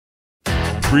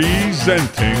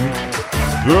Presenting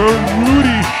The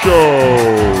Rudy Show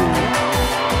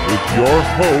with your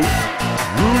host,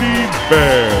 Rudy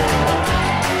Bear.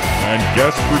 And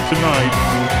guest for tonight,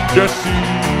 Jessie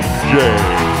J.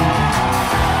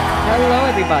 Hello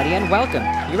everybody and welcome.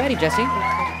 You ready, Jessie?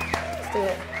 Let's do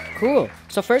it. Cool.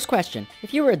 So first question,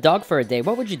 if you were a dog for a day,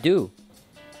 what would you do?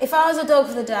 If I was a dog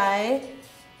for the day,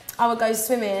 I would go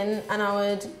swimming and I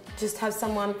would just have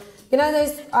someone, you know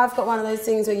those, I've got one of those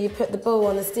things where you put the ball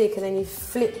on the stick and then you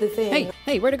flip the thing.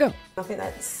 Hey, where'd it go? I think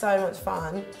that's so much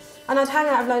fun. And I'd hang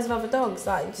out with loads of other dogs,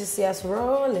 like you just see us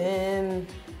rolling.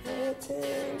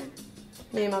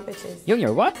 Me and my bitches. You and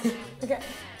your what? Okay.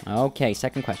 Okay,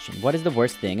 second question. What is the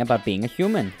worst thing about being a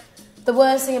human? The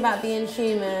worst thing about being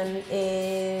human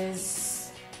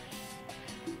is...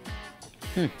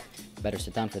 Better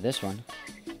sit down for this one.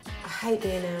 I hate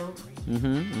being ill.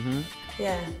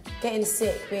 Yeah, getting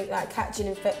sick, being, like catching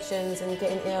infections and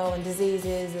getting ill and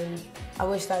diseases, and I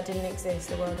wish that didn't exist.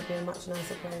 The world would be a much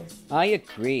nicer place. I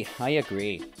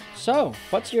agree. So,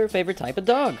 what's your favorite type of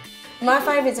dog? My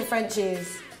favourites are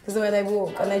Frenchies, because the way they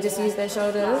walk and they just use their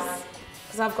shoulders.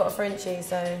 Because I've got a Frenchie,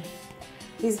 so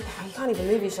he can't even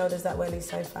move his shoulders that well, he's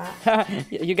so fat.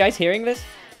 You guys hearing this?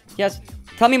 Yes.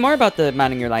 Tell me more about the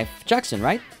man in your life. Jackson,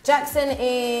 right? Jackson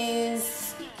is...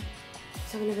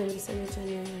 October, November, December,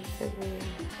 January, February...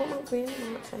 What month are we in?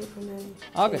 March, April, May...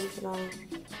 August. June, July.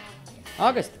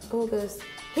 August.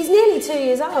 He's nearly 2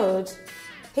 years old.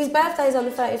 His birthday's on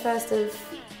the 31st of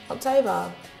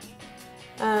October.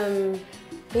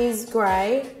 He's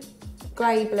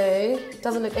grey-blue,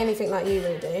 doesn't look anything like you,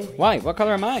 Rudy. Why? What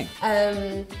color am I?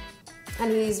 And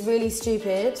he's really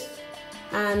stupid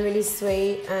and really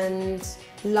sweet and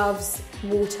loves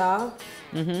water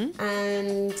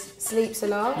and sleeps a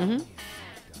lot.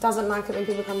 Doesn't like it when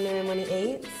people come near him when he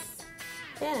eats.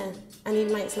 Yeah, and he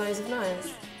makes loads of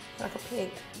noise, like a pig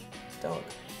dog.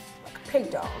 Like a pig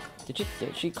dog. Did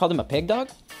she call him a pig dog?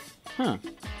 Huh.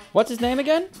 What's his name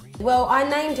again? Well, I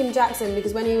named him Jackson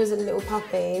because when he was a little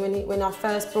puppy, when I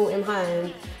first brought him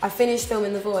home, I finished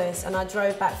filming The Voice and I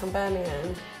drove back from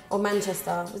Birmingham, or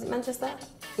Manchester. Was it Manchester?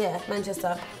 Yeah,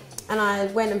 Manchester. And I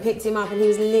went and picked him up and he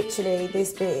was literally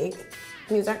this big. And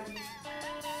he was like...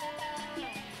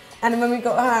 And when we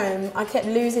got home, I kept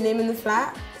losing him in the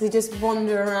flat because he'd just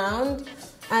wander around.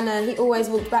 And he always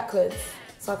walked backwards.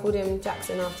 So I called him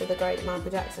Jackson after the great Michael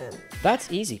Jackson.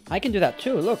 That's easy. I can do that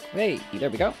too. Look, hey,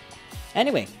 there we go.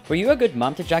 Anyway, were you a good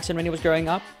mom to Jackson when he was growing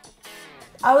up?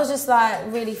 I was just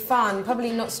like really fun,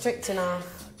 probably not strict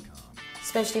enough,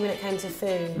 especially when it came to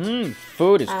food.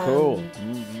 Food is cool.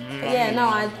 But yeah, no,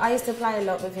 I used to play a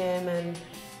lot with him and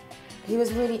he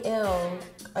was really ill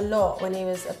a lot when he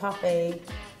was a puppy.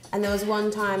 And there was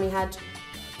one time he had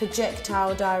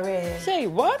projectile diarrhea. Say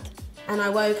what? And I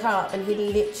woke up and he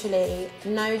literally,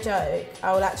 no joke,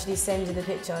 I will actually send you the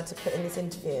picture to put in this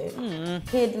interview.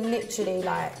 He had literally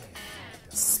like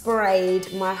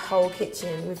sprayed my whole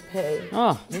kitchen with poo.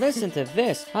 Oh, listen to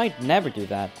this. I'd never do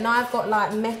that. And I've got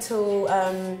like metal,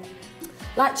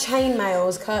 like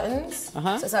chainmails curtains.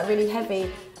 So it's like really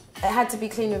heavy. It had to be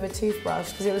cleaned with a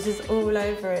toothbrush because it was just all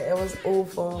over it. It was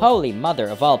awful. Holy mother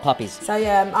of all puppies. So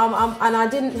yeah, and I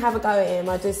didn't have a go at him.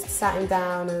 I just sat him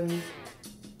down and,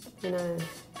 you know,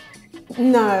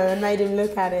 and made him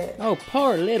look at it. Oh,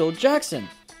 poor little Jackson.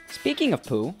 Speaking of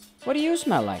poo, what do you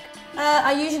smell like?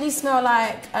 I usually smell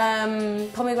like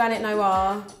pomegranate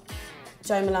noir,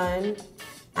 Jo Malone,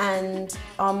 and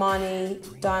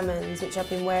Armani diamonds, which I've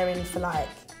been wearing for like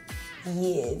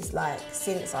years, like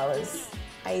since I was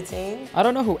 18. I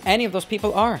don't know who any of those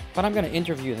people are, but I'm gonna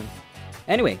interview them.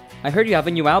 Anyway, I heard you have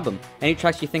a new album. Any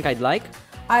tracks you think I'd like?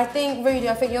 I think, Rudy,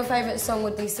 your favourite song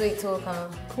would be Sweet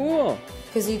Talker. Cool.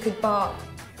 Because you could bark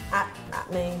at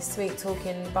me, sweet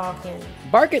talking, barking.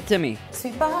 Bark it to me.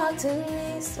 Sweet bark to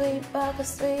me, sweet barker,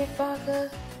 sweet barker.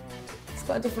 It's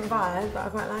got a different vibe, but I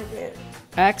quite like it.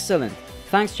 Excellent.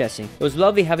 Thanks, Jessie. It was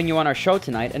lovely having you on our show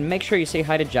tonight, and make sure you say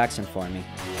hi to Jackson for me.